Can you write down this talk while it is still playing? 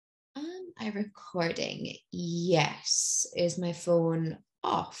I recording? Yes. Is my phone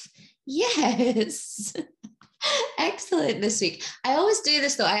off? Yes. Excellent this week. I always do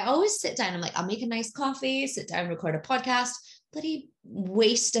this though. I always sit down. I'm like, I'll make a nice coffee, sit down, record a podcast. Bloody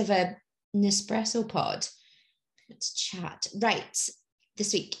waste of a Nespresso pod. Let's chat. Right.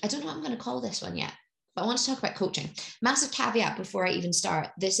 This week, I don't know what I'm going to call this one yet, but I want to talk about coaching. Massive caveat before I even start.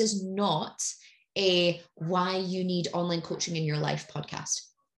 This is not a why you need online coaching in your life podcast.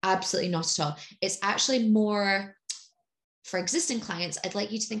 Absolutely not at all. It's actually more for existing clients. I'd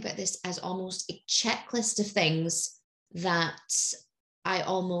like you to think about this as almost a checklist of things that I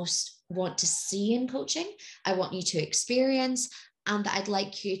almost want to see in coaching. I want you to experience, and that I'd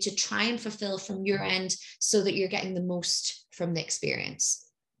like you to try and fulfill from your end so that you're getting the most from the experience.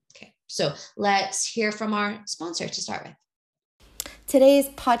 Okay, so let's hear from our sponsor to start with. Today's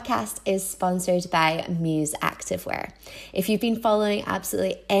podcast is sponsored by Muse Activewear. If you've been following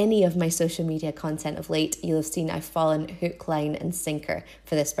absolutely any of my social media content of late, you'll have seen I've fallen hook, line and sinker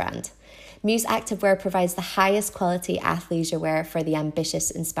for this brand. Muse Activewear provides the highest quality athleisure wear for the ambitious,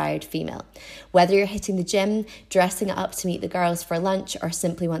 inspired female. Whether you're hitting the gym, dressing it up to meet the girls for lunch, or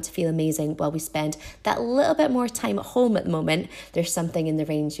simply want to feel amazing while we spend that little bit more time at home at the moment, there's something in the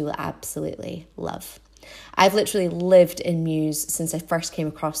range you will absolutely love. I've literally lived in Muse since I first came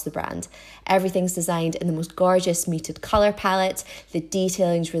across the brand. Everything's designed in the most gorgeous muted colour palette, the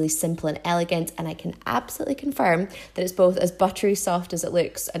detailing's really simple and elegant, and I can absolutely confirm that it's both as buttery soft as it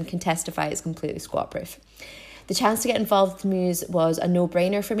looks and can testify it's completely squat proof. The chance to get involved with Muse was a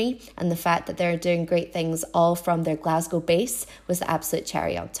no-brainer for me, and the fact that they're doing great things all from their Glasgow base was the absolute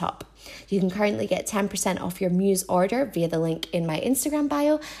cherry on top. You can currently get 10% off your Muse order via the link in my Instagram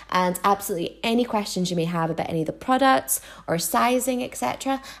bio, and absolutely any questions you may have about any of the products or sizing,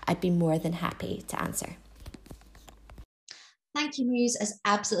 etc., I'd be more than happy to answer. Thank you, Muse, as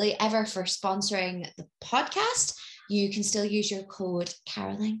absolutely ever for sponsoring the podcast. You can still use your code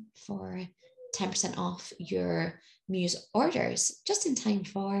Caroline for 10% off your Muse orders just in time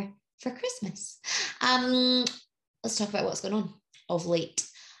for Christmas. Let's talk about what's going on of late.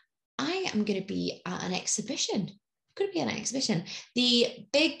 I am going to be at an exhibition. The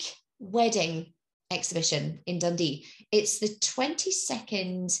big wedding exhibition in Dundee. It's the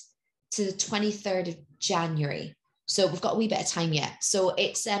 22nd to the 23rd of January. So we've got a wee bit of time yet. So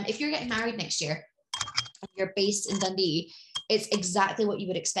it's if you're getting married next year and you're based in Dundee, it's exactly what you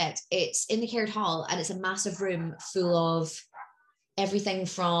would expect. It's in the Caird Hall, and it's a massive room full of everything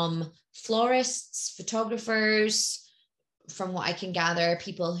from florists, photographers, from what I can gather,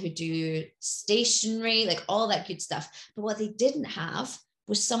 people who do stationery, like all that good stuff. But what they didn't have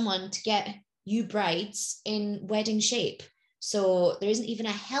was someone to get you brides in wedding shape. So there isn't even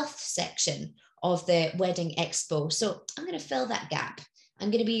a health section of the wedding expo. So I'm going to fill that gap.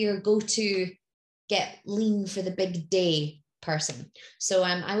 I'm going to be your go-to get lean for the big day person. So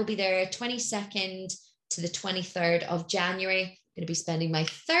I will be there 22nd to the 23rd of January. I'm going to be spending my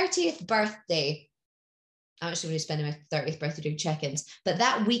 30th birthday. I'm actually going to be spending my 30th birthday doing check-ins. But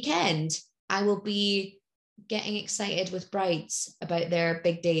that weekend, I will be getting excited with brides about their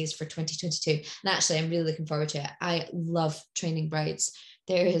big days for 2022. And actually, I'm really looking forward to it. I love training brides.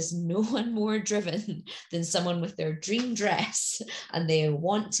 There is no one more driven than someone with their dream dress and they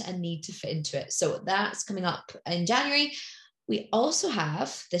want and need to fit into it. So that's coming up in January. We also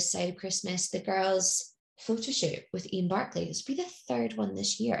have, this side of Christmas, the girls' photo shoot with Ian Barclay. This will be the third one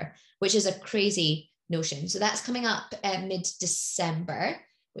this year, which is a crazy notion. So that's coming up mid-December,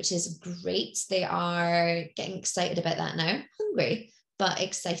 which is great. They are getting excited about that now. Hungry, but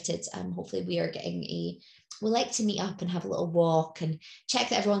excited. Hopefully we are getting we like to meet up and have a little walk and check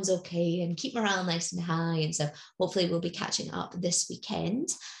that everyone's okay and keep morale nice and high. And so hopefully we'll be catching up this weekend.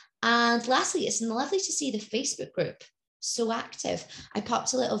 And lastly, it's lovely to see the Facebook group so active. I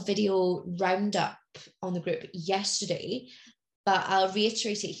popped a little video roundup on the group yesterday, but I'll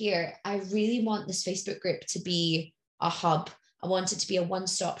reiterate it here. I really want this Facebook group to be a hub. I want it to be a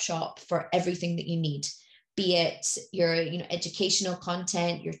one-stop shop for everything that you need, be it your educational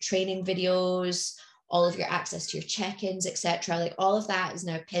content, your training videos, all of your access to your check-ins, etc. Like all of that is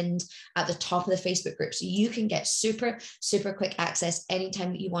now pinned at the top of the Facebook group. So you can get super, super quick access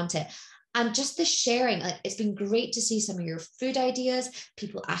anytime that you want it. And just the sharing, like it's been great to see some of your food ideas,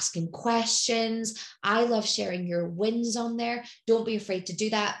 people asking questions. I love sharing your wins on there. Don't be afraid to do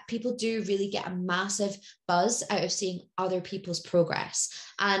that. People do really get a massive buzz out of seeing other people's progress.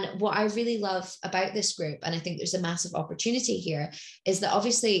 And what I really love about this group, and I think there's a massive opportunity here, is that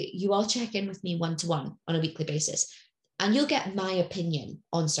obviously you all check in with me one-to-one on a weekly basis. and you'll get my opinion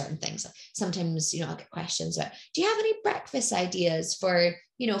on certain things. Sometimes, I'll get questions about, do you have any breakfast ideas for,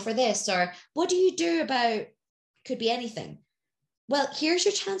 for this? Or what do you do about, could be anything. Well, here's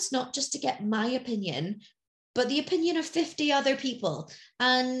your chance not just to get my opinion, but the opinion of 50 other people.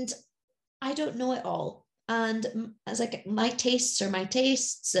 And I don't know it all. And as like, my tastes are my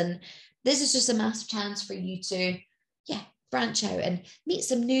tastes. And this is just a massive chance for you to, branch out and meet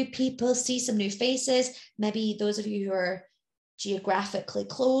some new people, see some new faces. Maybe those of you who are geographically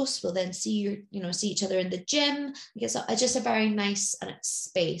close will then see each other in the gym. It's just a very nice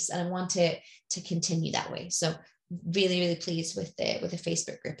space, and I want it to continue that way. So really, really pleased with the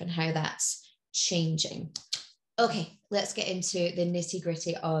Facebook group and how that's changing. Okay, let's get into the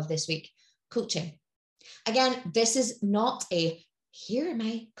nitty-gritty of this week. Coaching. Again, this is not a here are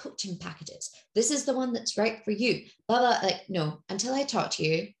my coaching packages. This is the one that's right for you. Blah, blah. Like, no, until I talk to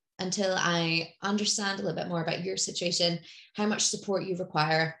you, until I understand a little bit more about your situation, how much support you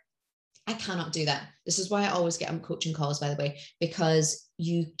require, I cannot do that. This is why I always get on coaching calls, by the way, because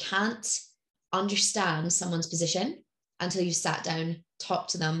you can't understand someone's position until you sat down,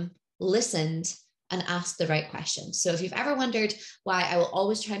 talked to them, listened, and ask the right questions. So if you've ever wondered why I will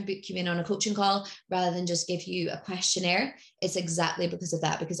always try and book you in on a coaching call rather than just give you a questionnaire, it's exactly because of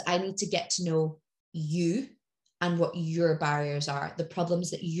that, because I need to get to know you and what your barriers are, the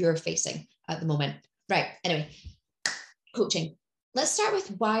problems that you're facing at the moment. Right. Anyway, coaching. Let's start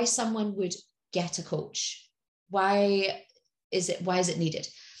with why someone would get a coach. Why is it needed?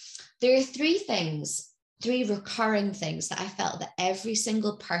 There are three recurring things that I felt that every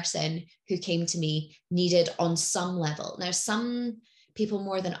single person who came to me needed on some level. Now, some people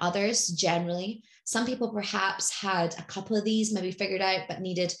more than others, generally. Some people perhaps had a couple of these maybe figured out, but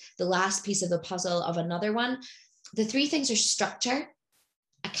needed the last piece of the puzzle of another one. The three things are structure,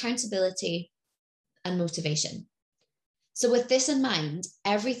 accountability, and motivation. So with this in mind,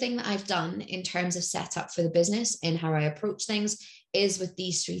 everything that I've done in terms of setup for the business and how I approach things is with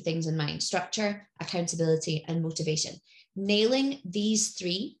these three things in mind: structure, accountability, and motivation. Nailing these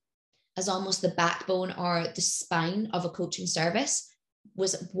three as almost the backbone or the spine of a coaching service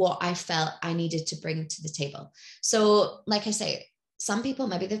was what I felt I needed to bring to the table. So like I say, some people,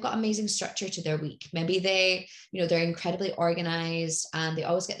 maybe they've got amazing structure to their week. Maybe they're incredibly organized and they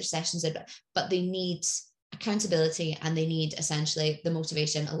always get their sessions in, but they need accountability and they need essentially the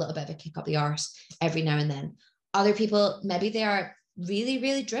motivation, a little bit of a kick up the arse every now and then. Other people, maybe they are really,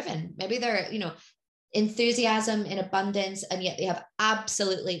 really driven. Maybe they're, enthusiasm in abundance, and yet they have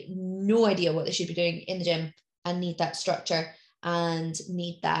absolutely no idea what they should be doing in the gym and need that structure and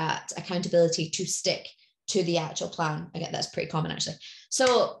need that accountability to stick to the actual plan. I get that's pretty common actually.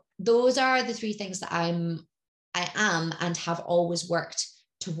 So those are the three things that I am and have always worked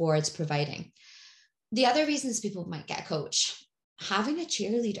towards providing. The other reasons people might get a coach: having a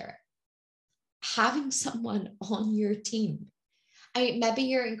cheerleader, having someone on your team. I mean, maybe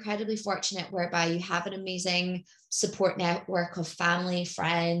you're incredibly fortunate whereby you have an amazing support network of family,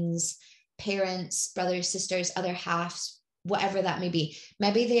 friends, parents, brothers, sisters, other halves, whatever that may be.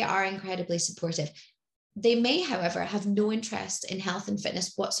 Maybe they are incredibly supportive. They may, however, have no interest in health and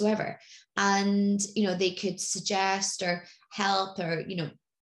fitness whatsoever. And, they could suggest or help or,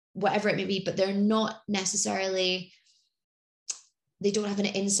 whatever it may be, but they're not necessarily, they don't have an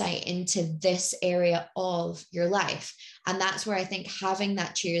insight into this area of your life. And that's where I think having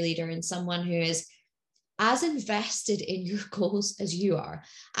that cheerleader and someone who is as invested in your goals as you are.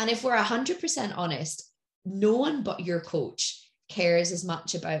 And if we're 100% honest, no one but your coach cares as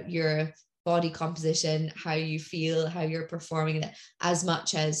much about your body composition, how you feel, how you're performing, as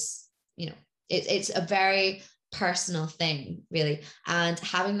much as, it's a very personal thing, really. And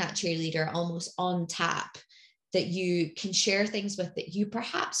having that cheerleader almost on tap that you can share things with that you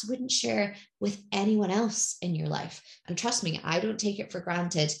perhaps wouldn't share with anyone else in your life. And trust me, I don't take it for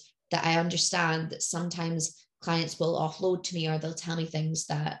granted that I understand that sometimes clients will offload to me or they'll tell me things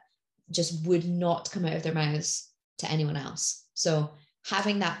that just would not come out of their mouths to anyone else. So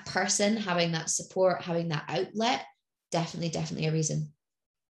having that person, having that support, having that outlet, definitely a reason.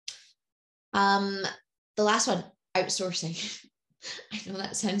 The last one, outsourcing. I know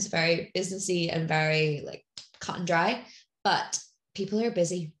that sounds very businessy and very like cut and dry, but people are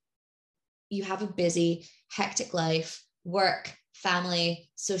busy. You have a busy, hectic life, work,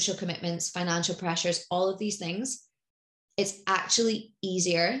 family, social commitments, financial pressures, all of these things. It's actually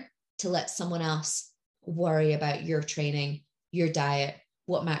easier to let someone else worry about your training, your diet,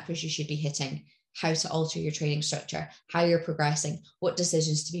 what macros you should be hitting, how to alter your training structure, how you're progressing, what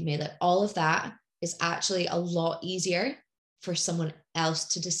decisions to be made. Like all of that is actually a lot easier for someone else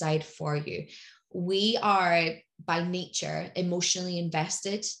to decide for you. We are by nature emotionally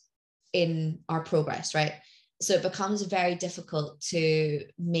invested in our progress, right? So it becomes very difficult to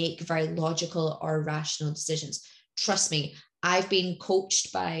make very logical or rational decisions. Trust me, I've been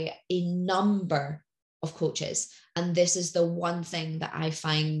coached by a number of coaches, and this is the one thing that I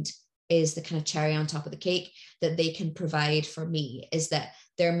find is the kind of cherry on top of the cake that they can provide for me, is that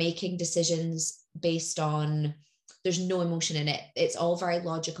they're making decisions based on, there's no emotion in it. It's all very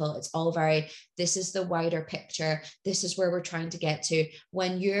logical. It's all very, this is the wider picture. This is where we're trying to get to.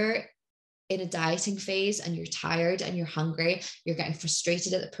 When you're in a dieting phase and you're tired and you're hungry, you're getting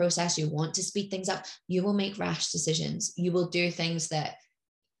frustrated at the process, you want to speed things up, you will make rash decisions. You will do things that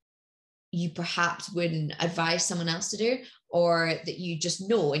you perhaps wouldn't advise someone else to do, or that you just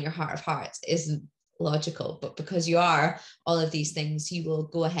know in your heart of hearts isn't logical. But because you are all of these things, you will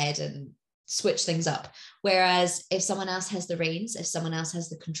go ahead and switch things up. Whereas if someone else has the reins, if someone else has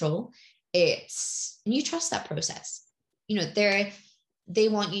the control, it's, and you trust that process. You know, they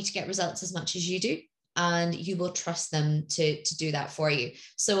want you to get results as much as you do, and you will trust them to do that for you.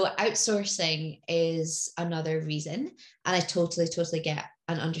 So outsourcing is another reason. And I totally get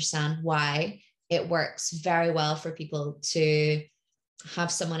and understand why it works very well for people to have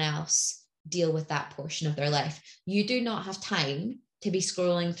someone else deal with that portion of their life. You do not have time to be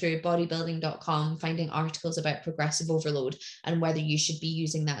scrolling through bodybuilding.com, finding articles about progressive overload and whether you should be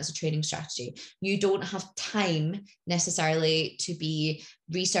using that as a training strategy. You don't have time necessarily to be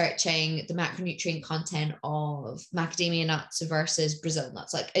researching the macronutrient content of macadamia nuts versus Brazil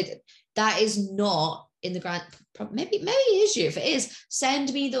nuts. Like that is not in the grant. Maybe it is you. If it is,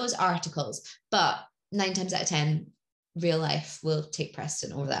 send me those articles. But 9 times out of 10, real life will take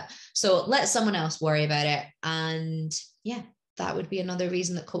precedent over that. So let someone else worry about it. And yeah, that would be another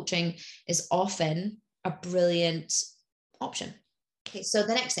reason that coaching is often a brilliant option. Okay, so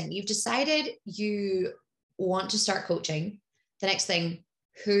the next thing, you've decided you want to start coaching. The next thing,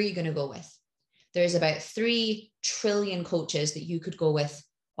 who are you going to go with? There's about 3 trillion coaches that you could go with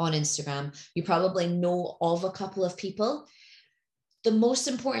on Instagram. You probably know of a couple of people. The most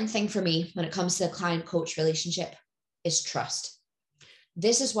important thing for me when it comes to the client-coach relationship is trust.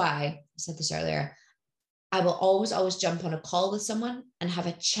 This is why, I said this earlier, I will always jump on a call with someone and have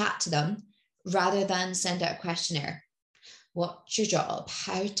a chat to them rather than send out a questionnaire. What's your job?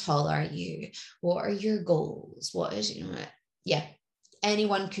 How tall are you? What are your goals? What is, yeah,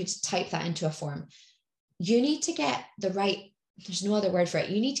 anyone could type that into a form. You need to get the right, there's no other word for it.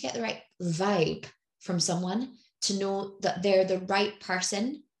 You need to get the right vibe from someone to know that they're the right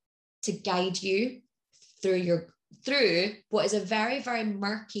person to guide you through what is a very, very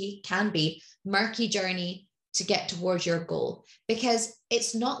murky journey to get towards your goal, because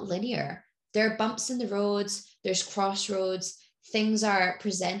it's not linear. There are bumps in the roads, there's crossroads, things are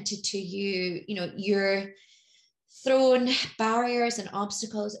presented to you, you're thrown barriers and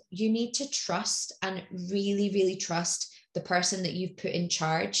obstacles. You need to trust, and really, really trust the person that you've put in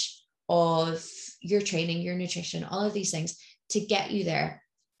charge of your training, your nutrition, all of these things to get you there.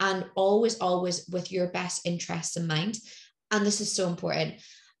 And always with your best interests in mind. And this is so important.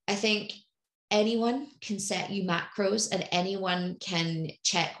 I think anyone can set you macros and anyone can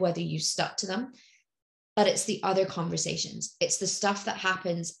check whether you stuck to them, but it's the other conversations. It's the stuff that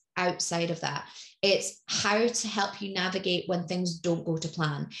happens outside of that. It's how to help you navigate when things don't go to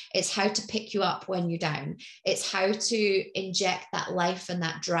plan. It's how to pick you up when you're down. It's how to inject that life and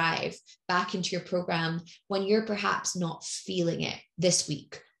that drive back into your program when you're perhaps not feeling it this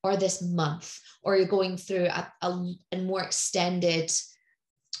week or this month, or you're going through a more extended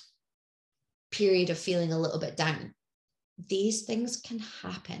period of feeling a little bit down. These things can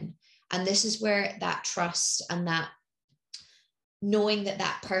happen. And this is where that trust and that knowing that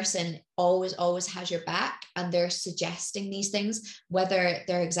that person always has your back and they're suggesting these things, whether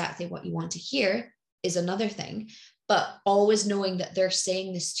they're exactly what you want to hear is another thing, but always knowing that they're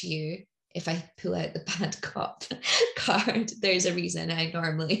saying this to you. If I pull out the bad cop card, there's a reason. I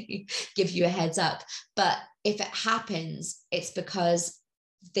normally give you a heads up. But if it happens, it's because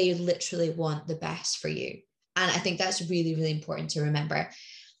they literally want the best for you. And I think that's really, really important to remember.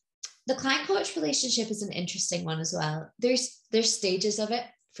 The client-coach relationship is an interesting one as well. There's stages of it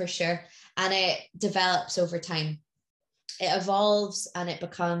for sure. And it develops over time. It evolves and it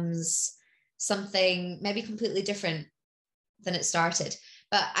becomes something maybe completely different than it started.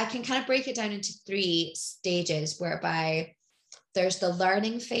 But I can kind of break it down into 3 stages, whereby there's the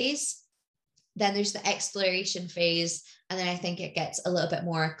learning phase, then there's the exploration phase, and then I think it gets a little bit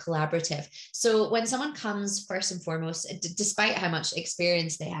more collaborative. So when someone comes, first and foremost, despite how much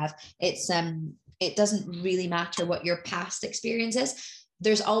experience they have, it doesn't really matter what your past experience is.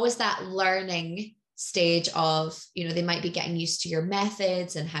 There's always that learning stage of, they might be getting used to your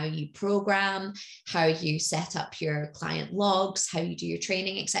methods and how you program, how you set up your client logs, how you do your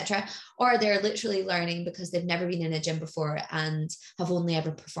training, etc. Or they're literally learning because they've never been in a gym before and have only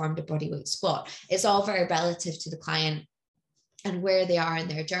ever performed a bodyweight squat. It's all very relative to the client and where they are in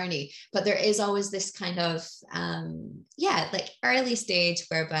their journey. But there is always this kind of, like early stage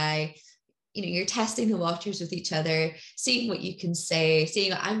whereby, you're testing the waters with each other, seeing what you can say,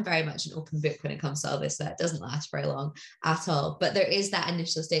 I'm very much an open book when it comes to all this, so that doesn't last very long at all. But there is that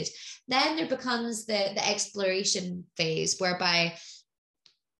initial stage. Then there becomes the exploration phase whereby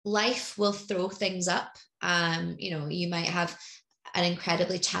life will throw things up. You might have an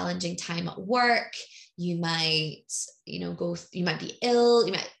incredibly challenging time at work. You might, you might be ill,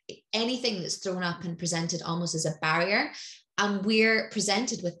 anything that's thrown up and presented almost as a barrier. And we're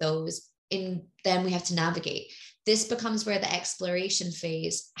presented with those, then we have to navigate. This becomes where the exploration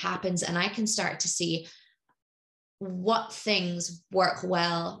phase happens. And I can start to see what things work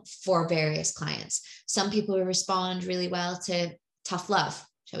well for various clients. Some people respond really well to tough love,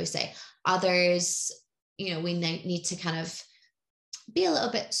 shall we say. Others, we need to kind of be a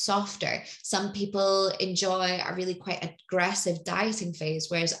little bit softer. Some people enjoy a really quite aggressive dieting phase,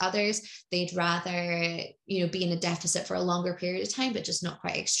 whereas others, they'd rather, be in a deficit for a longer period of time, but just not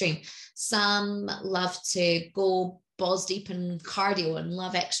quite extreme. Some love to go balls deep in cardio and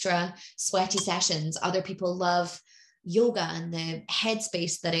love extra sweaty sessions. Other people love yoga and the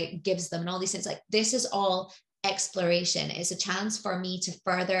headspace that it gives them and all these things. Like, this is all exploration. It's a chance for me to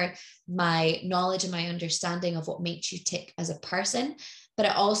further my knowledge and my understanding of what makes you tick as a person, but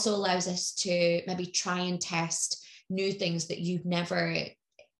it also allows us to maybe try and test new things that you've never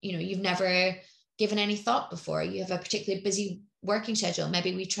given any thought before. You have a particularly busy working schedule.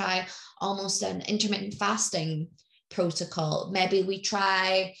 Maybe we try almost an intermittent fasting protocol. Maybe we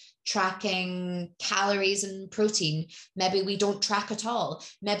try tracking calories and protein. Maybe we don't track at all.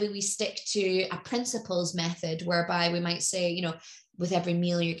 Maybe we stick to a principles method whereby we might say, with every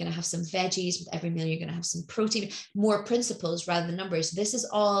meal, you're going to have some veggies. With every meal, you're going to have some protein. More principles rather than numbers. This is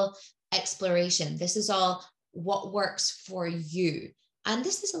all exploration. This is all what works for you. And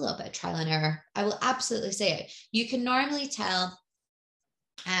this is a little bit of trial and error. I will absolutely say it. You can normally tell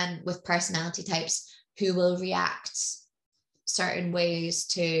with personality types who will react certain ways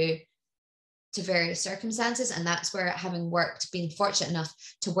to various circumstances. And that's where, having been fortunate enough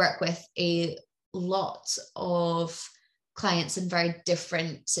to work with a lot of clients in very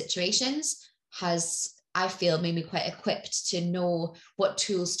different situations, has, I feel, made me quite equipped to know what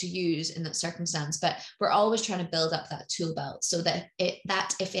tools to use in that circumstance. But we're always trying to build up that tool belt so that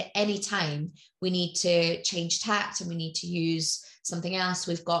if at any time we need to change tact and we need to use something else,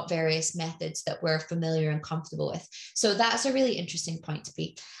 we've got various methods that we're familiar and comfortable with. So that's a really interesting point to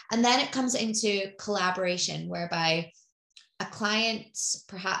be. And then it comes into collaboration, whereby a client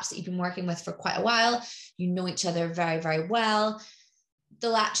perhaps that you've been working with for quite a while, you know each other very, very well,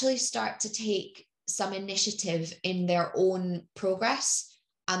 they'll actually start to take some initiative in their own progress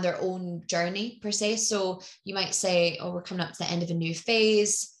and their own journey per se. So you might say, we're coming up to the end of a new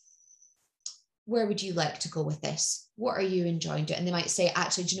phase. Where would you like to go with this? What are you enjoying doing? And they might say,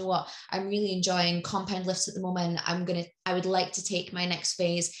 actually, do you know what? I'm really enjoying compound lifts at the moment. I would like to take my next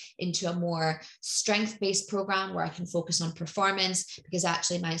phase into a more strength-based program where I can focus on performance, because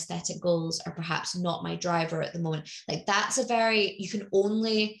actually my aesthetic goals are perhaps not my driver at the moment. Like, you can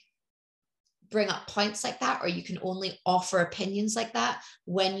only bring up points like that, or you can only offer opinions like that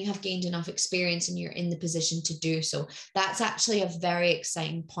when you have gained enough experience and you're in the position to do so. That's actually a very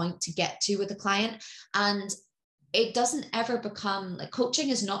exciting point to get to with a client. And it doesn't ever become like, coaching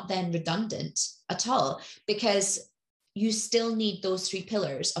is not then redundant at all, because you still need those three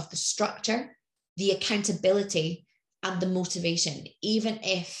pillars of the structure, the accountability, and the motivation, even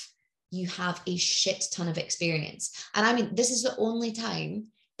if you have a shit ton of experience. And I mean, this is the only time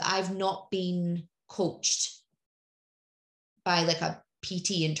that I've not been coached by like a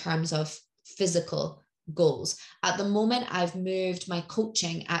PT in terms of physical goals. At the moment, I've moved my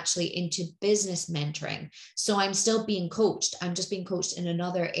coaching actually into business mentoring. So I'm still being coached. I'm just being coached in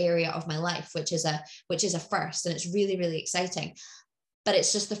another area of my life, which is a first. And it's really, really exciting. But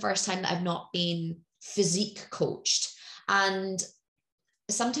it's just the first time that I've not been physique coached. And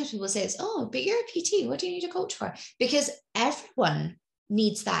sometimes people say, but you're a PT. What do you need a coach for? Because everyone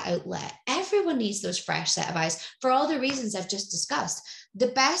needs that outlet. Everyone needs those fresh set of eyes for all the reasons I've just discussed. The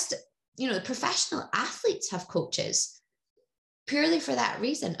best, the professional athletes have coaches purely for that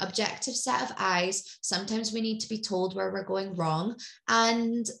reason. Objective set of eyes. Sometimes we need to be told where we're going wrong.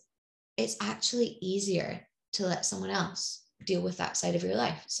 And it's actually easier to let someone else deal with that side of your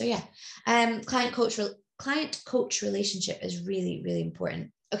life. So yeah, client coach relationship is really, really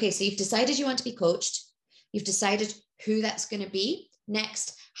important. Okay, so you've decided you want to be coached. You've decided who that's going to be.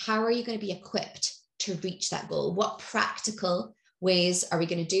 Next, how are you going to be equipped to reach that goal? What practical ways are we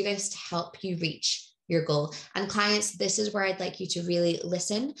going to do this to help you reach your goal? And clients, this is where I'd like you to really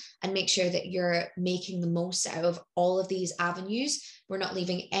listen and make sure that you're making the most out of all of these avenues. We're not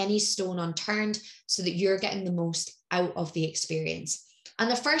leaving any stone unturned so that you're getting the most out of the experience. And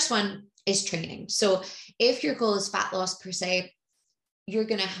the first one is training. So if your goal is fat loss per se, you're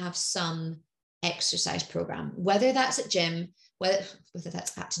going to have some exercise program, whether that's at gym, whether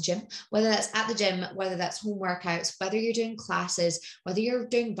that's at the gym, whether that's at the gym, whether that's home workouts, whether you're doing classes, whether you're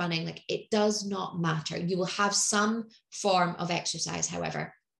doing running, like it does not matter. You will have some form of exercise,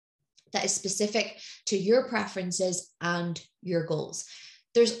 however, that is specific to your preferences and your goals.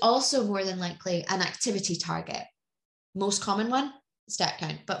 There's also more than likely an activity target. Most common one, step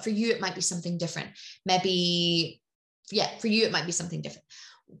count, but for you, it might be something different. Maybe, yeah, for you, it might be something different.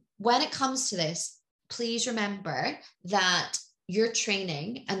 When it comes to this, please remember that your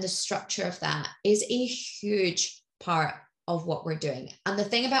training and the structure of that is a huge part of what we're doing. And the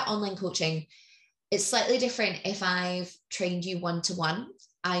thing about online coaching, it's slightly different if I've trained you one-to-one.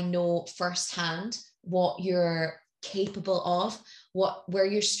 I know firsthand what you're capable of, where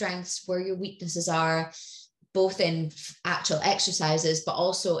your strengths, where your weaknesses are, both in actual exercises, but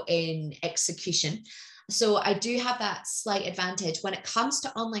also in execution. So I do have that slight advantage. When it comes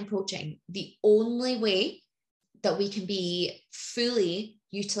to online coaching, the only way that we can be fully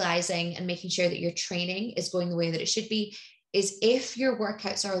utilizing and making sure that your training is going the way that it should be is if your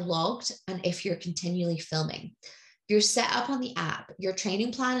workouts are logged and if you're continually filming. You're set up on the app, your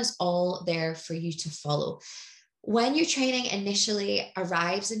training plan is all there for you to follow. When your training initially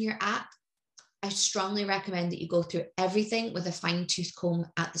arrives in your app, I strongly recommend that you go through everything with a fine-tooth comb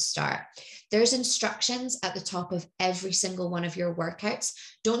at the start. There's instructions at the top of every single one of your workouts.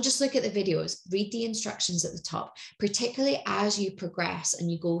 Don't just look at the videos, read the instructions at the top, particularly as you progress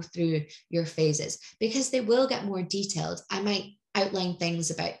and you go through your phases, because they will get more detailed. I might outline things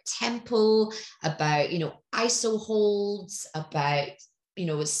about tempo, about, ISO holds, about,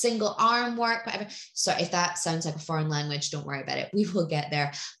 single arm work, whatever. So if that sounds like a foreign language, don't worry about it. We will get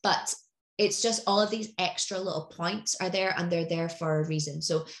there. But it's just all of these extra little points are there and they're there for a reason.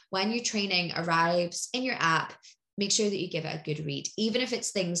 So when your training arrives in your app, make sure that you give it a good read, even if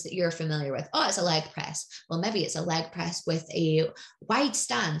it's things that you're familiar with. Oh, it's a leg press. Well, maybe it's a leg press with a wide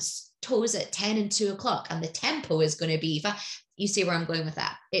stance, toes at 10 and 2 o'clock, and the tempo is going to be, you see where I'm going with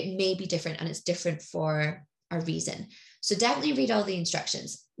that. It may be different and it's different for a reason. So definitely read all the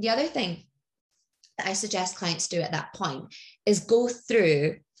instructions. The other thing that I suggest clients do at that point is go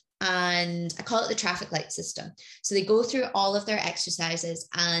through, and I call it the traffic light system. So they go through all of their exercises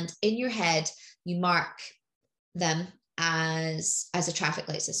and in your head, you mark them as a traffic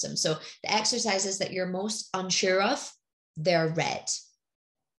light system. So the exercises that you're most unsure of, they're red.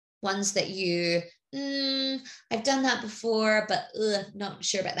 Ones that I've done that before, but not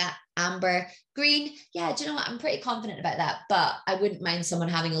sure about that, amber. Green, yeah, do you know what? I'm pretty confident about that, but I wouldn't mind someone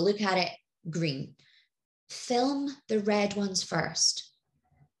having a look at it. Green. Film the red ones first.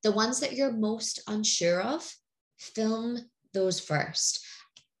 The ones that you're most unsure of, film those first.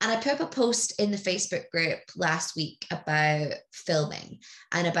 And I put up a post in the Facebook group last week about filming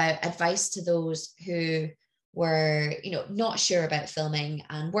and about advice to those who were, not sure about filming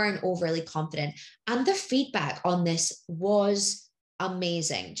and weren't overly confident. And the feedback on this was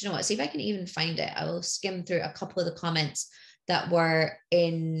amazing. Do you know what? See if I can even find it. I will skim through a couple of the comments that were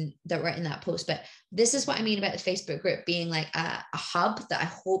in that post. But this is what I mean about the Facebook group being like a hub that I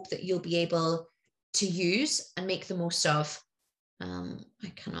hope that you'll be able to use and make the most of.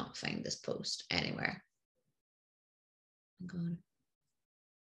 I cannot find this post anywhere. I'm going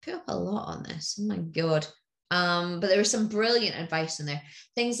to put up a lot on this. Oh my God. But there was some brilliant advice in there.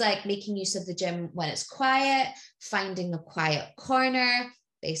 Things like making use of the gym when it's quiet, finding the quiet corner,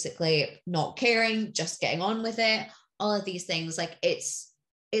 basically not caring, just getting on with it. All of these things, like it's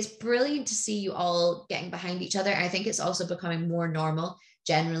brilliant to see you all getting behind each other. I think it's also becoming more normal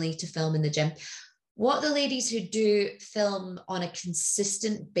generally to film in the gym. What the ladies who do film on a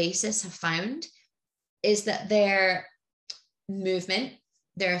consistent basis have found is that their movement,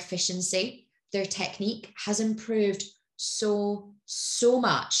 their efficiency, their technique has improved so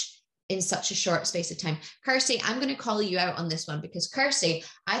much in such a short space of time. Kirsty, I'm going to call you out on this one because Kirsty,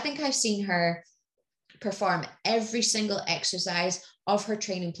 I think I've seen her perform every single exercise of her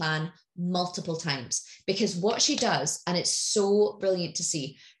training plan multiple times, because what she does, and it's so brilliant to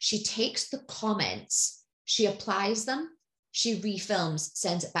see, she takes the comments, she applies them, she refilms,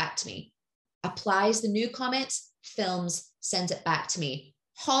 sends it back to me, applies the new comments, films, sends it back to me.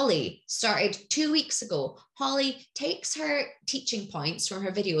 Holly started 2 weeks ago. Holly takes her teaching points from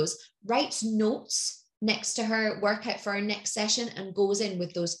her videos, writes notes next to her workout for our next session, and goes in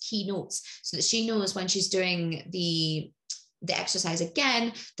with those key notes so that she knows when she's doing the exercise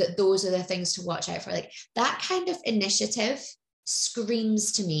again, that those are the things to watch out for. Like, that kind of initiative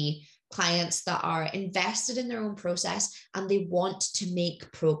screams to me clients that are invested in their own process and they want to make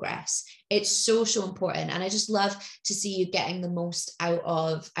progress. It's so important. And I just love to see you getting the most out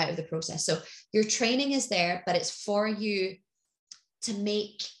of the process. So your training is there, but it's for you to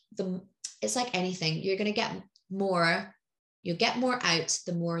make them. It's like anything, you're going to get more, you'll get more out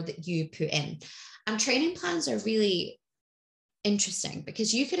the more that you put in. And training plans are really interesting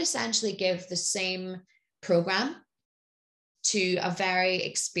because you could essentially give the same program to a very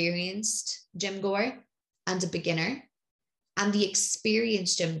experienced gym goer and a beginner. And the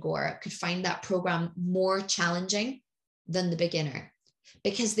experienced gym goer could find that program more challenging than the beginner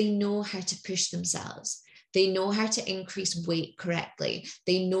because they know how to push themselves. They know how to increase weight correctly.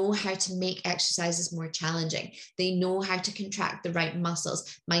 They know how to make exercises more challenging. They know how to contract the right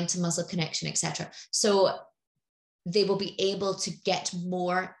muscles, mind to muscle connection, etc. So they will be able to get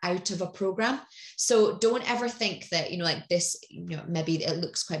more out of a program. So don't ever think that, like this, maybe it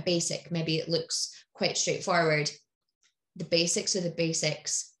looks quite basic. Maybe it looks quite straightforward. The basics are the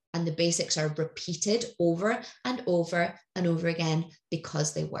basics, and the basics are repeated over and over and over again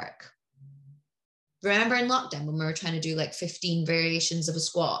because they work. Remember in lockdown when we were trying to do like 15 variations of a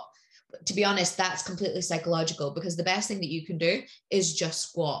squat? To be honest, that's completely psychological because the best thing that you can do is just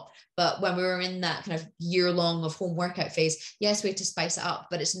squat. But when we were in that kind of year-long of home workout phase, yes, we had to spice it up,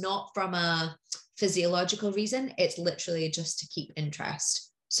 but it's not from a physiological reason. It's literally just to keep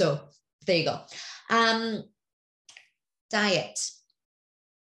interest. So there you go. Diet.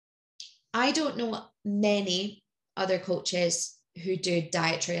 I don't know many other coaches who do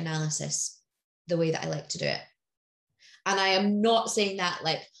dietary analysis the way that I like to do it. And I am not saying that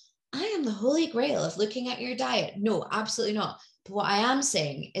like, I am the holy grail of looking at your diet. No, absolutely not. But what I am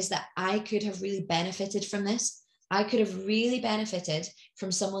saying is that I could have really benefited from this. I could have really benefited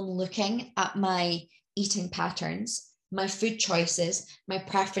from someone looking at my eating patterns, my food choices, my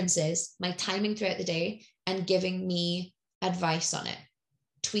preferences, my timing throughout the day, and giving me advice on it,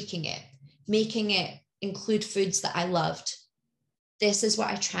 tweaking it, making it include foods that I loved. This is what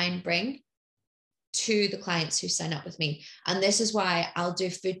I try and bring to the clients who sign up with me. And this is why I'll do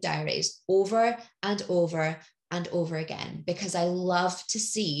food diaries over and over and over again, because I love to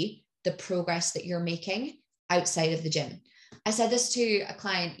see the progress that you're making outside of the gym. I said this to a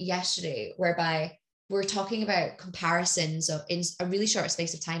client yesterday, whereby we're talking about comparisons in a really short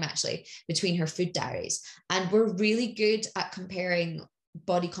space of time, actually, between her food diaries. And we're really good at comparing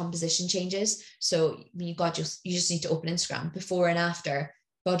body composition changes. So you just need to open Instagram, before and after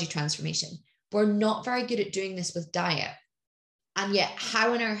body transformation. We're not very good at doing this with diet. And yet,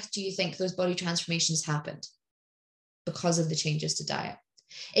 how on earth do you think those body transformations happened? Because of the changes to diet.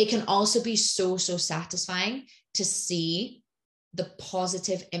 It can also be so satisfying to see the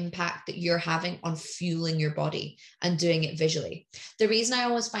positive impact that you're having on fueling your body and doing it visually. The reason I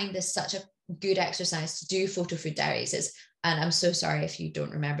always find this such a good exercise to do photo food diaries is, and I'm so sorry if you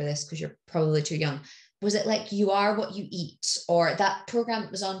don't remember this because you're probably too young, was it like You Are What You Eat, or that program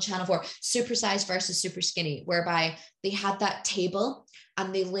that was on Channel 4, Super Size versus Super Skinny, whereby they had that table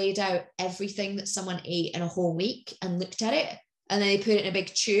and they laid out everything that someone ate in a whole week and looked at it, and then they put it in a big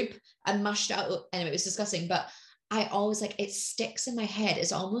tube and mushed it out. Anyway, it was disgusting, but I always it sticks in my head.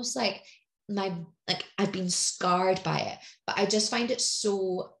 It's almost like I've been scarred by it, but I just find it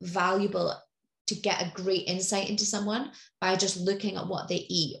so valuable to get a great insight into someone by just looking at what they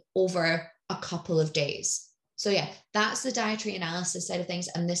eat over a couple of days. So yeah, that's the dietary analysis side of things.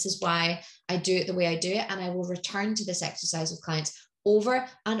 And this is why I do it the way I do it. And I will return to this exercise with clients over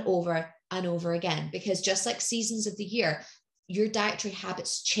and over and over again, because just like seasons of the year, your dietary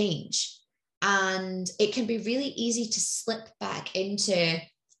habits change. And it can be really easy to slip back into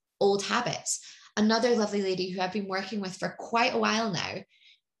old habits. Another lovely lady who I've been working with for quite a while now,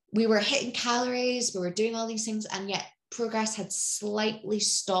 we were hitting calories, we were doing all these things, and yet progress had slightly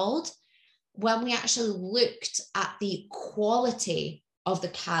stalled. When we actually looked at the quality of the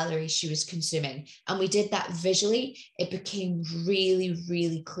calories she was consuming, and we did that visually, it became really,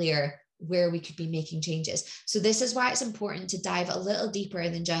 really clear where we could be making changes. So this is why it's important to dive a little deeper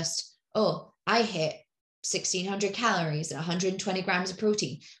than just, oh, I hit 1,600 calories and 120 grams of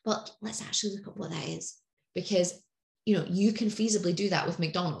protein. Well, let's actually look at what that is, because you can feasibly do that with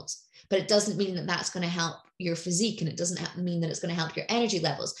McDonald's. but it doesn't mean that that's going to help your physique, and it doesn't mean that it's going to help your energy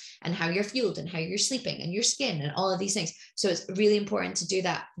levels and how you're fueled and how you're sleeping and your skin and all of these things. So it's really important to do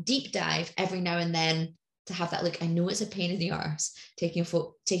that deep dive every now and then, to have that look. I know it's a pain in the arse taking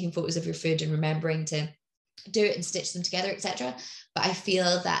photos of your food and remembering to do it and stitch them together, etc. But I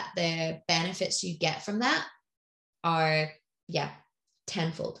feel that the benefits you get from that are,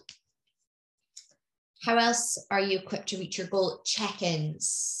 tenfold. How else are you equipped to reach your goal?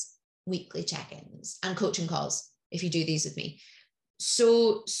 Check-ins, weekly check-ins, and coaching calls, if you do these with me.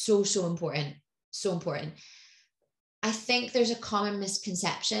 So important. So important. I think there's a common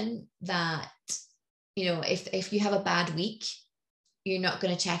misconception that, if you have a bad week, you're not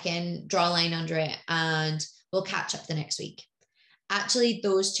going to check in, draw a line under it, and we'll catch up the next week. Actually,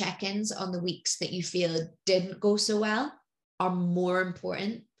 those check-ins on the weeks that you feel didn't go so well are more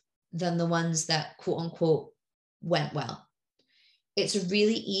important than the ones that quote unquote went well. It's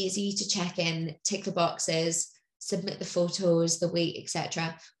really easy to check in, tick the boxes, submit the photos, the weight,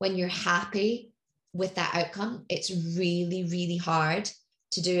 etc. When you're happy with that outcome, it's really, really hard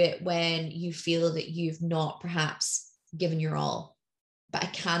to do it when you feel that you've not perhaps given your all. But I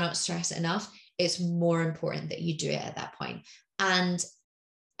cannot stress it enough. It's more important that you do it at that point. And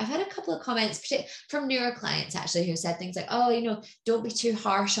I've had a couple of comments from newer clients actually who said things like, oh, don't be too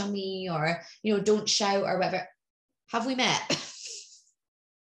harsh on me, or, don't shout or whatever. Have we met?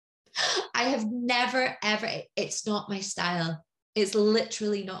 I have never, ever, it's not my style. It's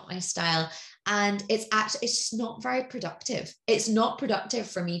literally not my style. And it's not very productive. It's not productive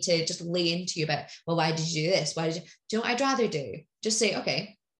for me to just lay into you about, well, why did you do this? Do you know what I'd rather do? Just say,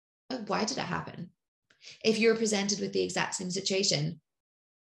 okay, why did it happen? If you're presented with the exact same situation,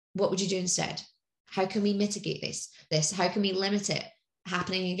 what would you do instead? How can we mitigate this? How can we limit it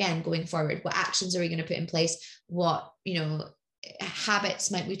happening again going forward? What actions are we going to put in place? What,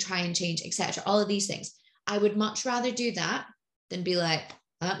 habits might we try and change, etc. All of these things. I would much rather do that than be like,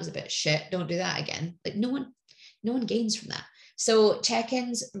 that was a bit shit, don't do that again. Like no one gains from that. So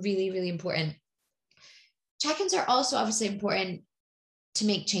check-ins, really, really important. Check-ins are also obviously important to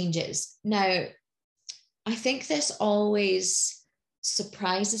make changes. Now, I think this always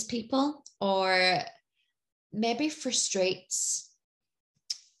surprises people, or maybe frustrates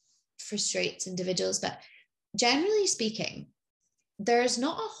individuals, but generally speaking, there's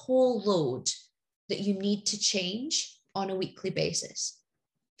not a whole load that you need to change on a weekly basis.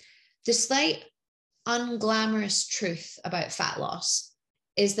 The slight unglamorous truth about fat loss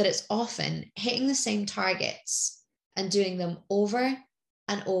is that it's often hitting the same targets and doing them over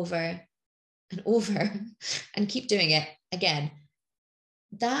and over and over and keep doing it again.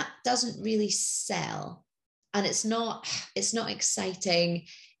 That doesn't really sell, and it's not exciting.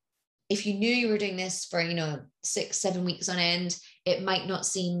 If you knew you were doing this for 6-7 weeks on end, it might not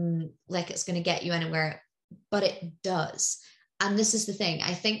seem like it's going to get you anywhere, but it does. And this is the thing.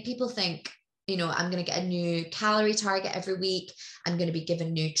 I think people think, I'm going to get a new calorie target every week. I'm going to be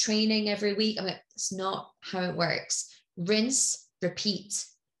given new training every week. It's not how it works. Rinse, repeat,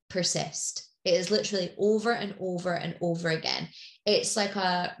 persist. It is literally over and over and over again. It's like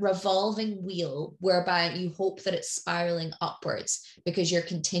a revolving wheel whereby you hope that it's spiraling upwards because you're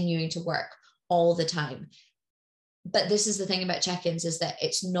continuing to work all the time. But this is the thing about check-ins, is that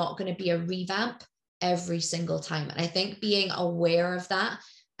it's not going to be a revamp every single time. And I think being aware of that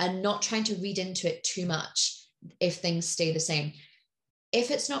and not trying to read into it too much if things stay the same. If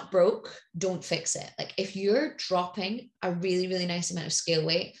it's not broke, don't fix it. Like if you're dropping a really, really nice amount of scale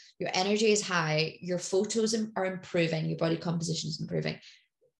weight, your energy is high, your photos are improving, your body composition is improving,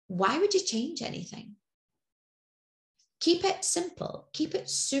 why would you change anything? Keep it simple. Keep it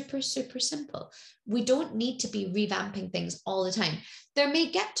super, super simple. We don't need to be revamping things all the time. There may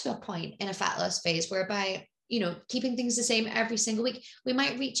get to a point in a fat loss phase whereby, keeping things the same every single week, we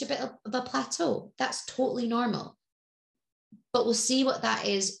might reach a bit of a plateau. That's totally normal. But we'll see what that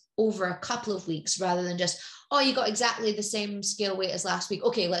is over a couple of weeks, rather than just, you got exactly the same scale weight as last week.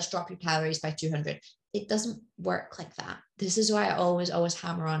 Okay, let's drop your calories by 200. It doesn't work like that. This is why I always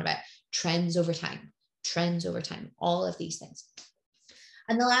hammer on about trends over time, all of these things.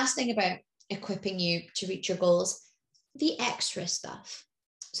 And the last thing about equipping you to reach your goals, the extra stuff.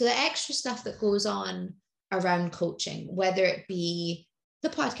 So the extra stuff that goes on around coaching, whether it be the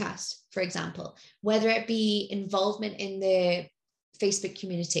podcast, for example, whether it be involvement in the Facebook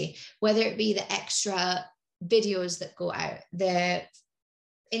community, whether it be the extra videos that go out, the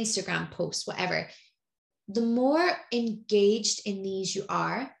Instagram posts, whatever, the more engaged in these you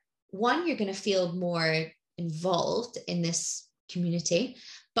are, one, you're going to feel more involved in this community,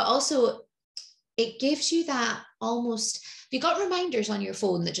 but also it gives you that almost, if you got reminders on your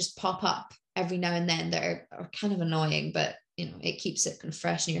phone that just pop up every now and then that are kind of annoying, but it keeps it kind of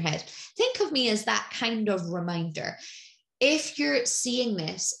fresh in your head. Think of me as that kind of reminder. If you're seeing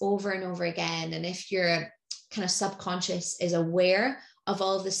this over and over again, and if your kind of subconscious is aware of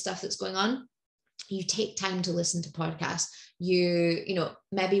all of this stuff that's going on, you take time to listen to podcasts,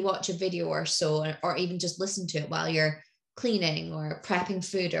 maybe watch a video or so, or even just listen to it while you're cleaning or prepping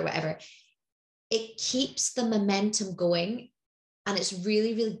food or whatever. It keeps the momentum going. And it's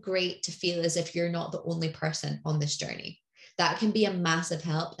really, really great to feel as if you're not the only person on this journey. That can be a massive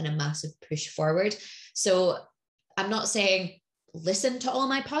help and a massive push forward. So I'm not saying listen to all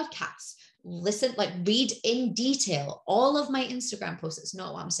my podcasts, read in detail all of my Instagram posts. It's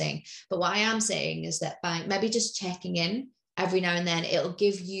not what I'm saying. But what I am saying is that by maybe just checking in every now and then, it'll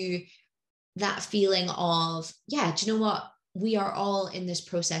give you that feeling of, yeah, do you know what? We are all in this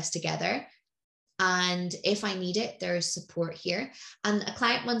process together. And if I need it, there is support here. And a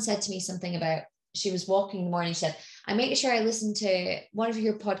client once said to me something about, she was walking in the morning. She said, I make sure I listen to one of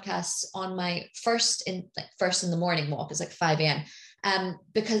your podcasts on my first in the morning walk. It's like 5 a.m.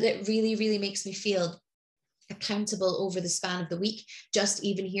 Because it really, really makes me feel accountable over the span of the week. Just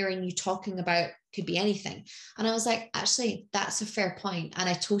even hearing you talking about could be anything. And I was like, actually, that's a fair point. And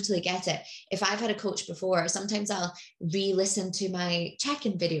I totally get it. If I've had a coach before, sometimes I'll re-listen to my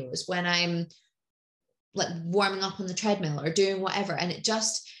check-in videos when I'm like warming up on the treadmill or doing whatever. And it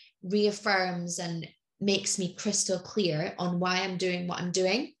just reaffirms and makes me crystal clear on why I'm doing what I'm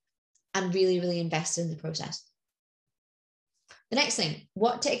doing and really, really invested in the process. The next thing,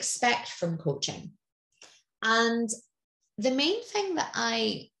 what to expect from coaching. And the main thing that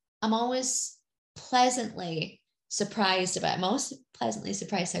I'm always pleasantly surprised about, I'm always pleasantly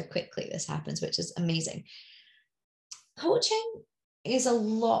surprised how quickly this happens, which is amazing. Coaching is a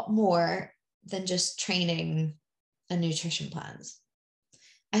lot more than just training and nutrition plans.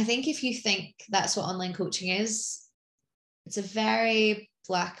 I think if you think that's what online coaching is, it's a very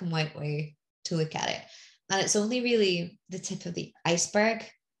black and white way to look at it. And it's only really the tip of the iceberg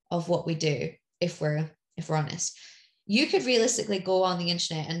of what we do, if we're honest. You could realistically go on the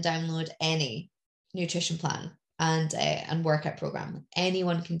internet and download any nutrition plan and workout program.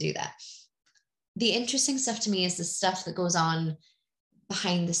 Anyone can do that. The interesting stuff to me is the stuff that goes on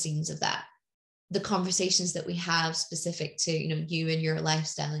behind the scenes of that. The conversations that we have specific to, you and your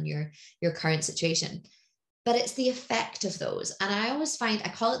lifestyle and your current situation. But it's the effect of those. And I always find, I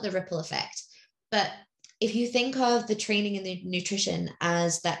call it the ripple effect. But if you think of the training and the nutrition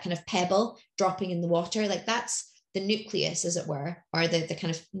as that kind of pebble dropping in the water, like that's the nucleus, as it were, or the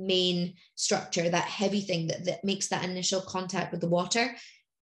kind of main structure, that heavy thing that makes that initial contact with the water.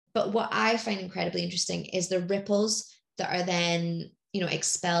 But what I find incredibly interesting is the ripples that are then,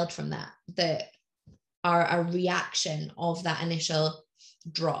 expelled from that are a reaction of that initial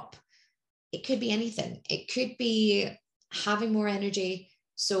drop. It could be anything. It could be having more energy,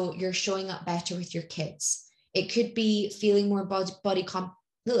 so you're showing up better with your kids. It could be feeling more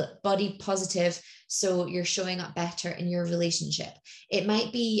body positive, so you're showing up better in your relationship. It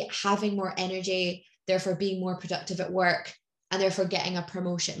might be having more energy, therefore being more productive at work, and therefore getting a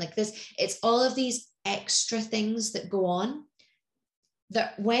promotion. Like this, it's all of these extra things that go on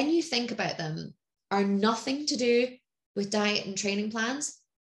that, when you think about them, are nothing to do with diet and training plans,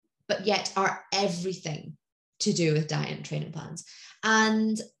 but yet are everything to do with diet and training plans.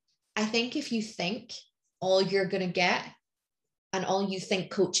 And I think if you think all you're going to get and all you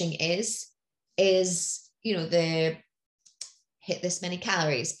think coaching is, the hit this many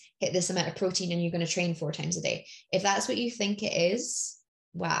calories, hit this amount of protein, and you're going to train 4 times a day. If that's what you think it is,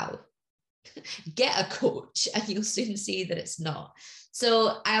 wow, get a coach and you'll soon see that it's not.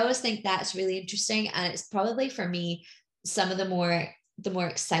 So I always think that's really interesting. And it's probably, for me, some of the more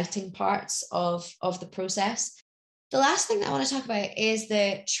exciting parts of the process. The last thing that I want to talk about is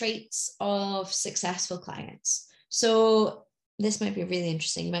the traits of successful clients. So this might be really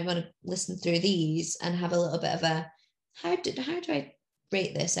interesting. You might want to listen through these and have a little bit of a, how do I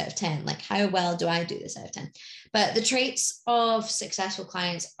rate this out of 10? Like, how well do I do this out of 10? But the traits of successful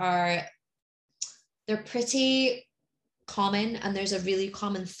clients they're pretty common, and there's a really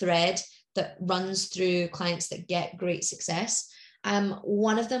common thread that runs through clients that get great success.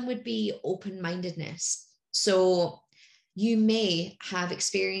 One of them would be open-mindedness. So you may have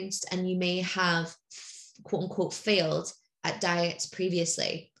experienced and you may have, quote unquote, failed at diets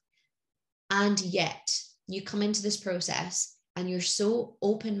previously. And yet you come into this process and you're so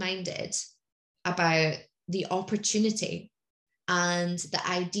open-minded about the opportunity and the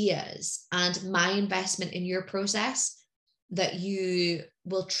ideas and my investment in your process, that you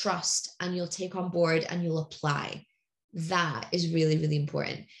will trust and you'll take on board and you'll apply. That is really, really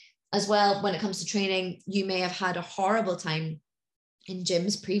important. As well, when it comes to training, you may have had a horrible time in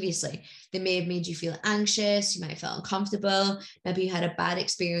gyms previously. They may have made you feel anxious, you might have felt uncomfortable, maybe you had a bad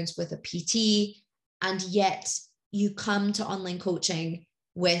experience with a PT, and yet you come to online coaching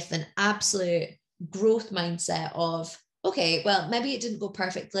with an absolute growth mindset of, okay, well, maybe it didn't go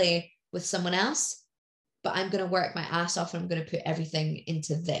perfectly with someone else, but I'm going to work my ass off and I'm going to put everything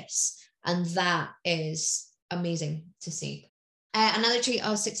into this. And that is amazing to see. Another trait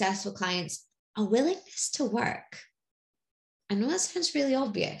of successful clients, a willingness to work. I know that sounds really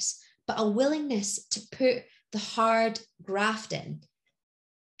obvious, but a willingness to put the hard graft in.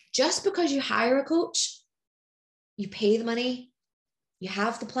 Just because you hire a coach, you pay the money, you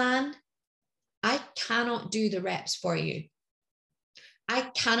have the plan, I cannot do the reps for you. I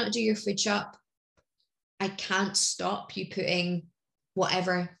cannot do your food shop. I can't stop you putting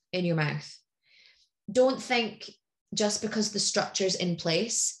whatever in your mouth. Don't think just because the structure's in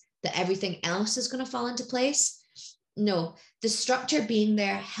place that everything else is going to fall into place. No, the structure being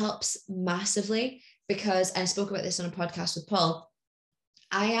there helps massively, because I spoke about this on a podcast with Paul.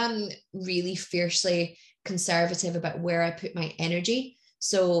 I am really fiercely conservative about where I put my energy.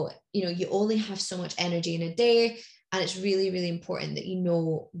 So, you only have so much energy in a day, and it's really, really important that you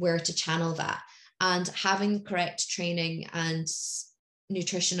know where to channel that. And having correct training and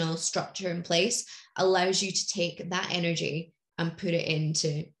nutritional structure in place allows you to take that energy and put it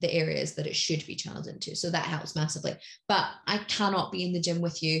into the areas that it should be channeled into. So that helps massively. But I cannot be in the gym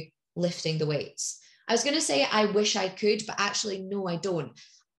with you lifting the weights. I was going to say I wish I could, but actually, no, I don't.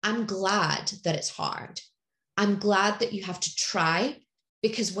 I'm glad that it's hard. I'm glad that you have to try,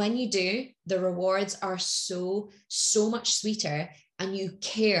 because when you do, the rewards are so much sweeter and you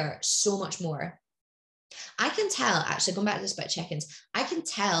care so much more. I can tell, actually, going back to this about check-ins, I can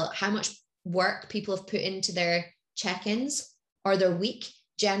tell how much work people have put into their check-ins or their week,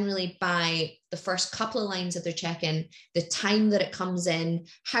 generally by the first couple of lines of their check-in, the time that it comes in,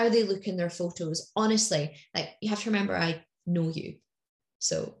 how they look in their photos. Honestly, like, you have to remember, I know you.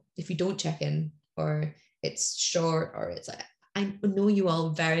 So if you don't check in, or it's short, or it's like, I know you all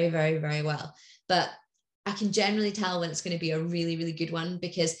very, very, very well, but I can generally tell when it's going to be a really, really good one,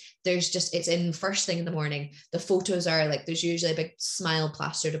 because it's in first thing in the morning. The photos are like, there's usually a big smile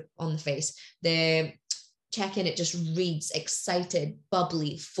plastered on the face. The check-in, it just reads excited,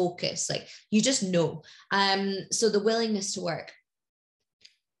 bubbly, focused, like you just know. So the willingness to work.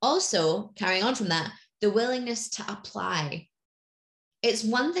 Also, carrying on from that, the willingness to apply. It's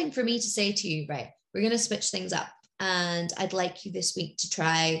one thing for me to say to you, right, we're going to switch things up, and I'd like you this week to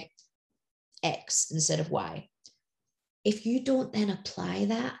try X instead of Y. If you don't then apply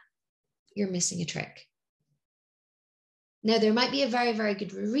that, you're missing a trick. Now, there might be a very, very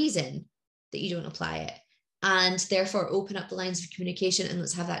good reason that you don't apply it, and therefore open up the lines of communication and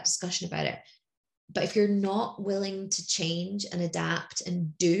let's have that discussion about it. But if you're not willing to change and adapt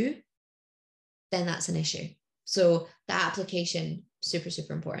and do, then that's an issue. So the application, super,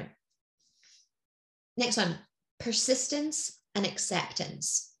 super important. Next one, persistence and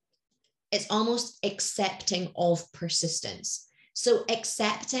acceptance. It's almost accepting of persistence. So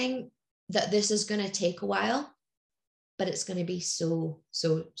accepting that this is going to take a while, but it's going to be so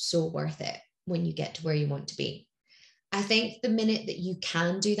worth it when you get to where you want to be. I think the minute that you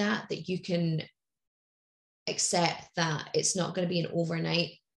can do that, that you can accept that it's not going to be an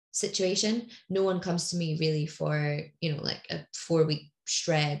overnight situation. No one comes to me really for, like a 4-week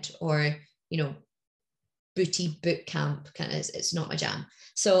shred or, booty boot camp kind of, it's not my jam.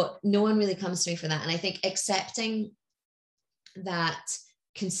 So no one really comes to me for that. And I think accepting that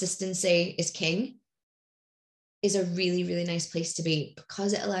consistency is king is a really, really nice place to be,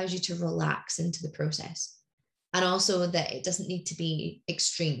 because it allows you to relax into the process. And also that it doesn't need to be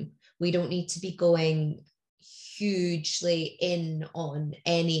extreme. We don't need to be going hugely in on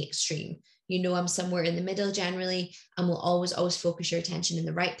any extreme. I'm somewhere in the middle generally, and we'll always focus your attention in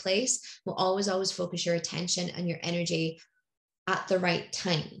the right place. We'll always focus your attention and your energy at the right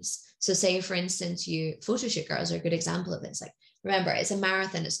times. So say, for instance, photo shoot girls are a good example of this. Like, remember, it's a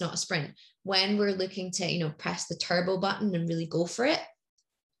marathon, it's not a sprint. When we're looking to, press the turbo button and really go for it,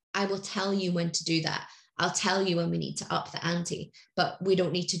 I will tell you when to do that. I'll tell you when we need to up the ante, but we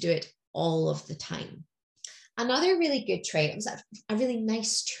don't need to do it all of the time. Another really good trait, a really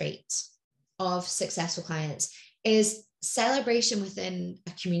nice trait of successful clients, is celebration within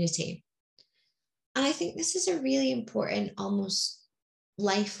a community. And I think this is a really important, almost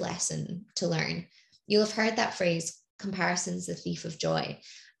life lesson to learn. You'll have heard that phrase, comparison's the thief of joy.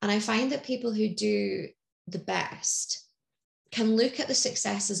 And I find that people who do the best can look at the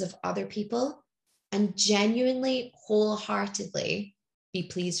successes of other people and genuinely, wholeheartedly be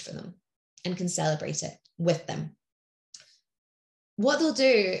pleased for them and can celebrate it with them. What they'll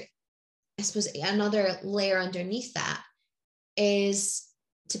do, I suppose, another layer underneath that is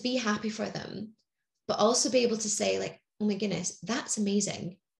to be happy for them, but also be able to say, like, oh my goodness, that's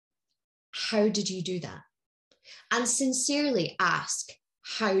amazing. How did you do that? And sincerely ask,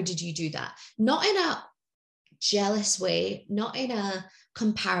 how did you do that? Not in a jealous way, not in a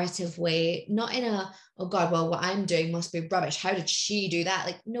comparative way, not in a, oh God, well, what I'm doing must be rubbish. How did she do that?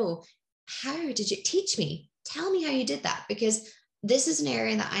 Like, no, how did you teach me? Tell me how you did that, because this is an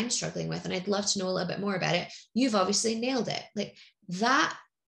area that I'm struggling with and I'd love to know a little bit more about it. You've obviously nailed it. Like, that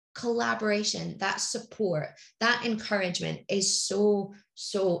collaboration, that support, that encouragement is so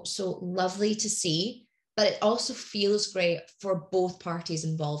lovely to see, but it also feels great for both parties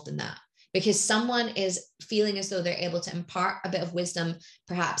involved in that, because someone is feeling as though they're able to impart a bit of wisdom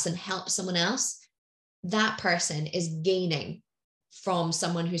perhaps and help someone else. That person is gaining from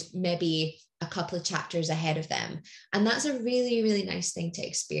someone who's maybe a couple of chapters ahead of them, and that's a really, really nice thing to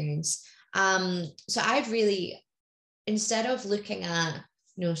experience. So I've really, instead of looking at,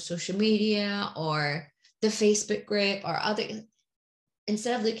 you know, social media or the Facebook group or other,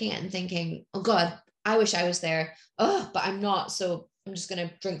 instead of looking at it and thinking, oh God, I wish I was there, oh, but I'm not, so I'm just going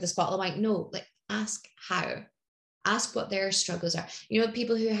to drink this bottle of wine. No, like, ask how, ask what their struggles are. You know,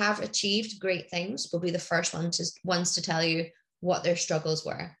 people who have achieved great things will be the first ones to tell you what their struggles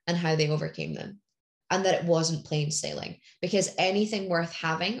were and how they overcame them, and that it wasn't plain sailing, because anything worth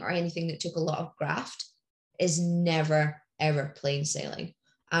having or anything that took a lot of graft is never, ever plain sailing.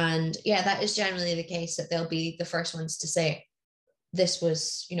 And yeah, that is generally the case, that they'll be the first ones to say, this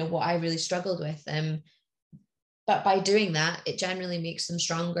was, you know, what I really struggled with. But by doing that, it generally makes them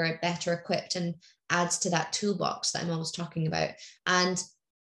stronger, better equipped, and adds to that toolbox that I'm always talking about. And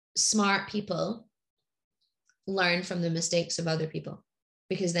smart people learn from the mistakes of other people,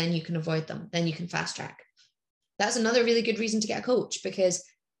 because then you can avoid them, then you can fast track. That's another really good reason to get a coach, because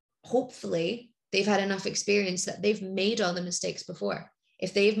hopefully they've had enough experience that they've made all the mistakes before.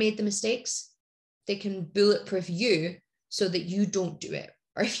 If they've made the mistakes, they can bulletproof you so that you don't do it.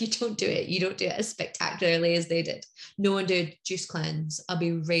 Or if you don't do it, you don't do it as spectacularly as they did. No one did juice cleanse. I'll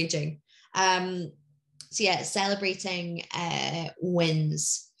be raging. So yeah, celebrating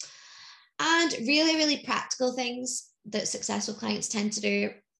wins. And really, really practical things that successful clients tend to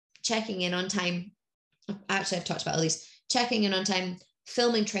do: checking in on time. Actually, I've talked about all these. Checking in on time,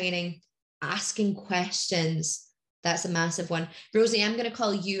 filming training, asking questions. That's a massive one. Rosie, I'm going to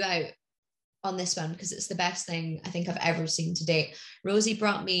call you out on this one because it's the best thing I think I've ever seen to date. Rosie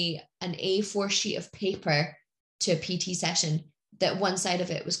brought me an A4 sheet of paper to a PT session that one side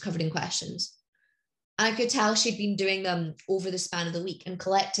of it was covered in questions. And I could tell she'd been doing them over the span of the week and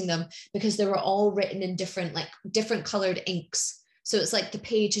collecting them, because they were all written in different colored inks. So it's like the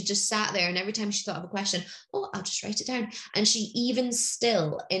page had just sat there, and every time she thought of a question, oh, I'll just write it down. And she even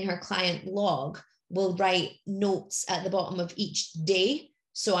still in her client log will write notes at the bottom of each day,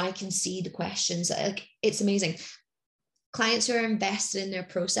 so I can see the questions. Like, it's amazing. Clients who are invested in their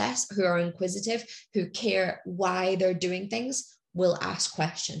process, who are inquisitive, who care why they're doing things, will ask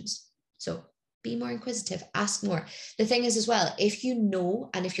questions. So be more inquisitive, ask more. The thing is as well, if you know,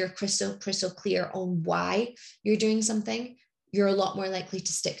 and if you're crystal clear on why you're doing something, you're a lot more likely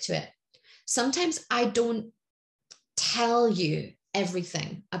to stick to it. Sometimes I don't tell you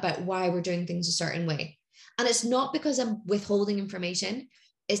everything about why we're doing things a certain way. And it's not because I'm withholding information,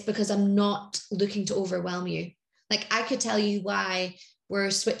 it's because I'm not looking to overwhelm you. Like, I could tell you why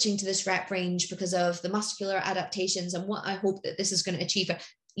we're switching to this rep range because of the muscular adaptations and what I hope that this is going to achieve.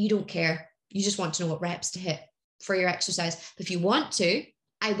 You don't care. You just want to know what reps to hit for your exercise. If you want to,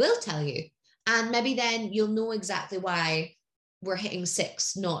 I will tell you. And maybe then you'll know exactly why we're hitting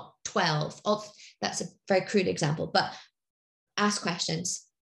 6, not 12. That's a very crude example, but ask questions.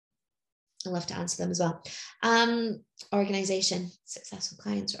 I love to answer them as well. Organization. Successful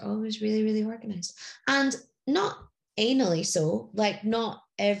clients are always really, really organized, and not anally so, like not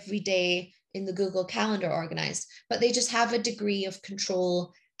every day in the Google Calendar organized, but they just have a degree of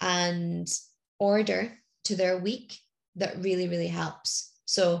control and order to their week that really, really helps.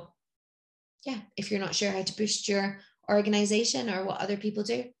 So yeah, if you're not sure how to boost your organization or what other people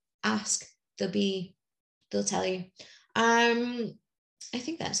do, ask. They'll tell you. I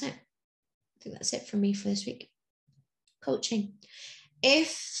think that's it. I think that's it for me for this week. Coaching.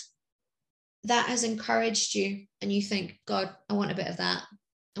 If that has encouraged you and you think, God, I want a bit of that.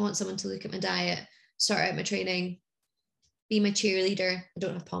 I want someone to look at my diet, sort out my training, be my cheerleader. I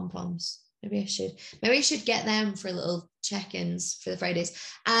don't have pom-poms. Maybe I should get them for little check-ins for the Fridays.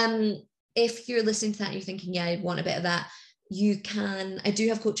 If you're listening to that and you're thinking, yeah, I want a bit of that, I do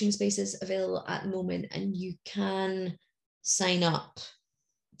have coaching spaces available at the moment, and you can sign up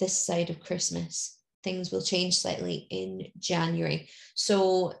this side of Christmas. Things will change slightly in January.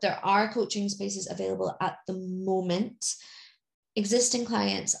 So there are coaching spaces available at the moment. Existing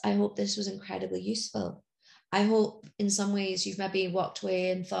clients, I hope this was incredibly useful. I hope in some ways you've maybe walked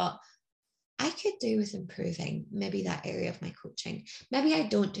away and thought, I could do with improving maybe that area of my coaching. Maybe I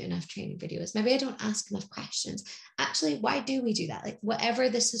don't do enough training videos. Maybe I don't ask enough questions. Actually, why do we do that? Like, whatever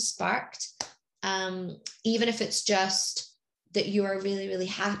this has sparked, even if it's just that you are really, really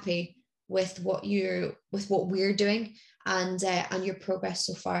happy with what we're doing and your progress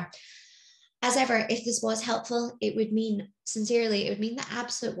so far. As ever, if this was helpful, it would mean the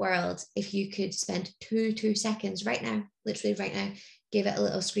absolute world if you could spend two seconds right now, literally right now, give it a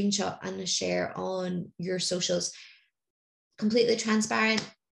little screenshot and a share on your socials. Completely transparent.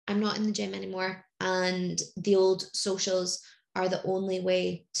 I'm not in the gym anymore, and the old socials are the only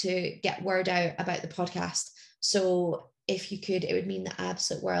way to get word out about the podcast. So if you could, it would mean the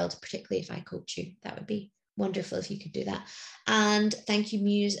absolute world, particularly if I coach you. That would be wonderful if you could do that. And thank you,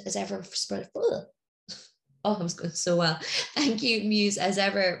 Muse, as ever, for oh, I was going so well. Thank you, Muse, as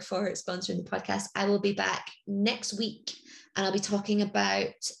ever, for sponsoring the podcast. I will be back next week, and I'll be talking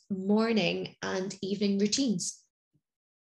about morning and evening routines.